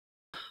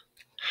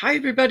Hi,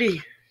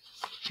 everybody.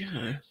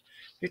 Yeah,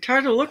 you're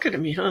tired of looking at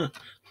me, huh?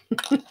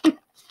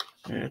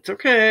 It's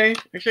okay.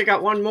 Actually, I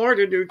got one more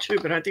to do too,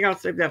 but I think I'll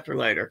save that for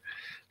later.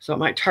 So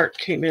my Tarte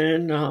came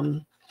in.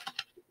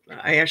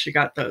 I actually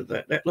got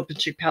that lip and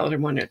cheek palette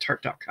one at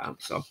Tarte.com.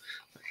 So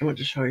I wanted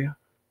to show you.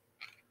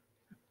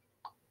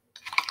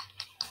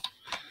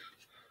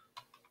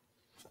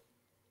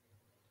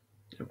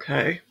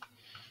 Okay,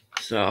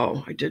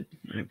 so I did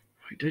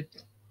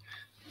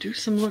do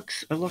some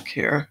a look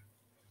here.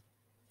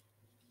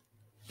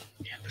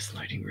 Yeah, this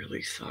lighting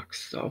really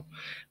sucks. So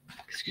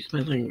excuse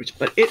my language,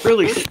 but it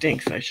really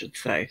stinks, I should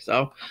say.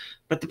 So,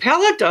 but the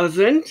palette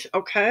doesn't.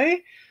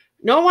 Okay.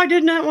 No, I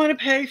did not want to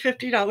pay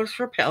 $50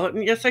 for a palette.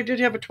 And yes, I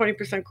did have a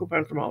 20%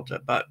 coupon from Ulta,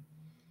 but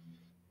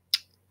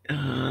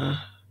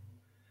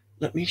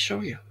let me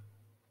show you.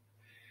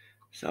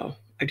 So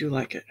I do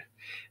like it.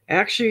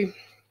 Actually,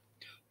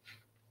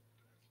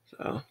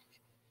 so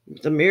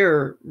the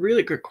mirror,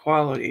 really good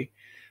quality.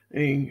 I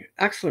mean,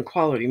 excellent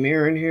quality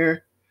mirror in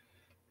here.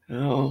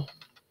 Oh,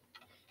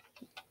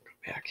 go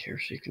back here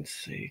so you can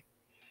see.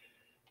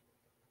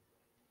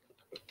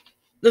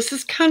 This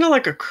is kind of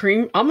like a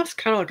cream, almost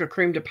kind of like a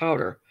cream to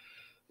powder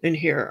in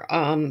here.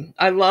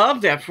 I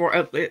love that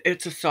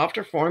it's a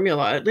softer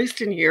formula, at least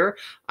in here.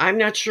 I'm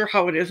not sure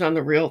how it is on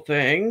the real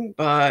thing,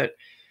 but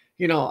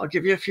you know, I'll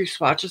give you a few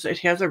swatches. It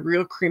has a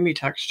real creamy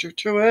texture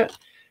to it.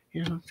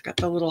 You know, it's got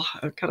the little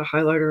kind of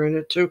highlighter in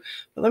it too.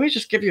 But let me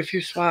just give you a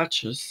few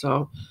swatches.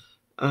 So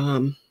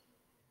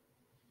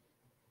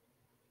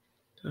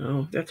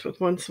that's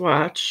with one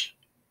swatch.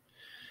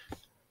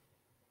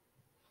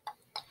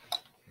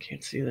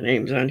 Can't see the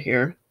names on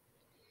here.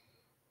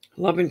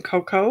 Love and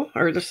Cocoa,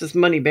 or this is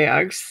Money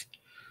Bags.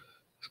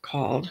 It's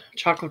called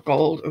Chocolate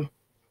Gold. Oh,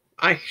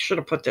 I should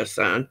have put this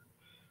on.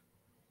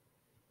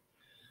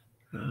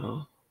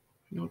 Oh,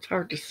 I know it's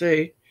hard to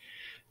see.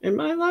 In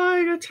my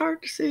light, it's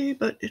hard to see,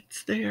 but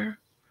it's there.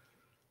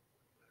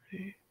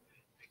 They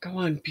go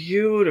on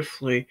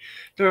beautifully.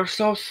 They're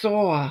so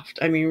soft.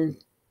 I mean,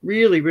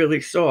 really, really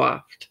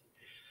soft.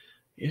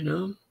 You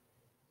know?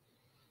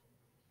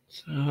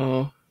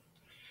 So,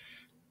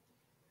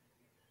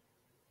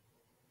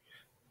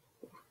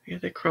 yeah,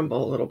 they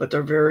crumble a little, but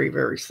they're very,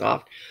 very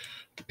soft.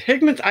 The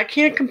pigments, I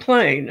can't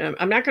complain.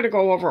 I'm not going to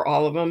go over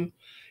all of them, you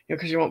know,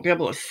 because you won't be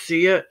able to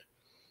see it.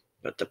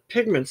 But the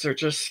pigments are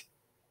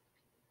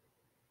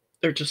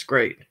they're just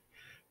great.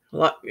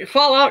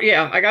 Fallout,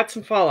 yeah, I got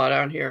some fallout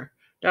on here,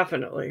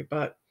 definitely.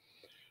 But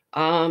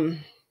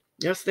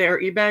yes, they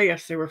are eBay.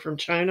 Yes, they were from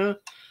China.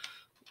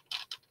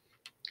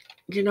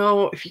 You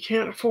know, if you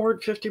can't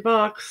afford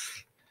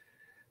 $50,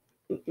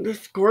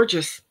 this is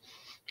gorgeous.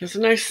 There's a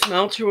nice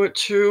smell to it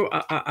too.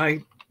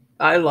 I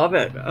love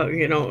it.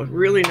 You know,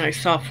 really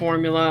nice soft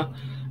formula.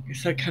 Like I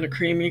said, kind of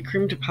creamy,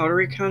 cream to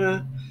powdery kind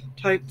of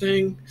type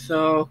thing.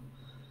 So,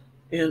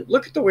 and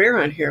look at the wear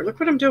on here. Look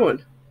what I'm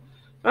doing.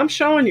 I'm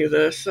showing you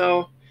this.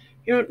 So,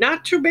 you know,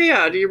 not too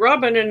bad. You're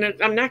rubbing and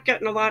I'm not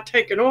getting a lot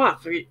taken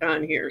off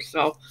on here.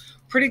 So,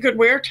 pretty good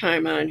wear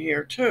time on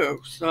here too.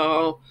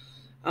 So,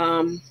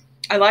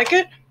 I like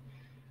it.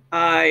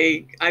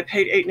 I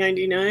paid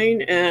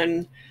 $8.99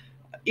 and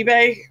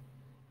eBay,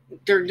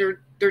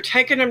 they're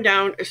taking them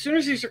down as soon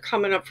as these are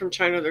coming up from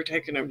China. They're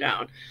taking them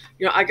down.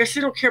 You know, I guess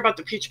they don't care about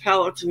the peach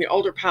palettes and the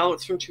older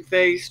palettes from Too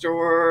Faced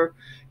or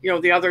you know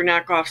the other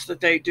knockoffs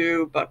that they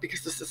do, but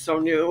because this is so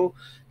new,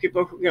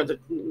 people you know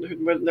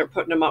when they're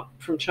putting them up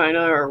from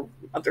China or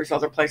there's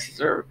other places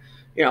or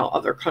you know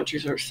other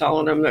countries are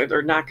selling them,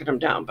 they're knocking them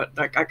down. But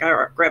like I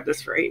got grabbed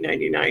this for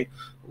 $8.99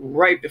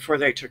 right before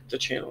they took the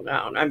channel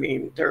down. I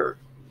mean their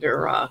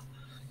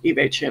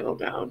eBay channel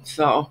down.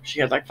 So she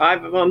had like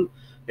 5 of them.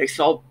 They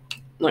sold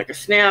like a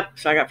snap,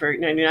 so I got for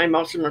 $8.99.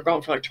 Most of them are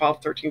going for like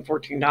 $12, $13,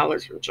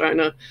 $14 from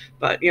China,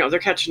 but you know they're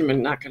catching them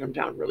and knocking them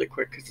down really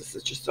quick because this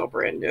is just so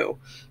brand new.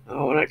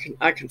 Oh, and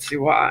I can see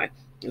why.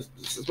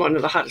 This is one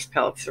of the hottest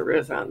palettes there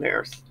is on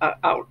there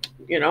out,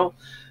 you know.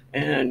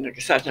 And like I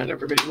said, not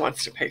everybody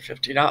wants to pay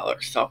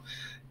 $50, so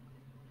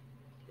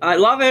I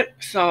love it.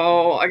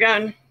 So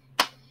again,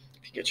 if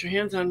you get your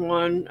hands on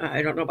one,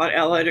 I don't know about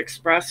Allied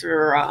Express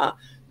or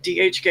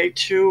DHgate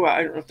 2.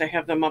 I don't know if they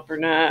have them up or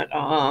not.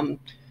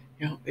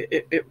 You know,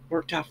 it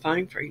worked out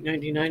fine for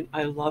 $8.99.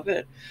 I love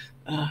it.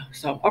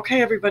 So,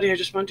 okay, everybody, I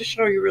just wanted to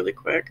show you really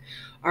quick.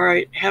 All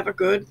right, have a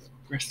good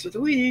rest of the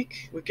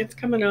week. Weekend's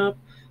coming up.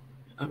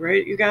 All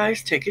right, you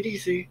guys, take it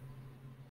easy.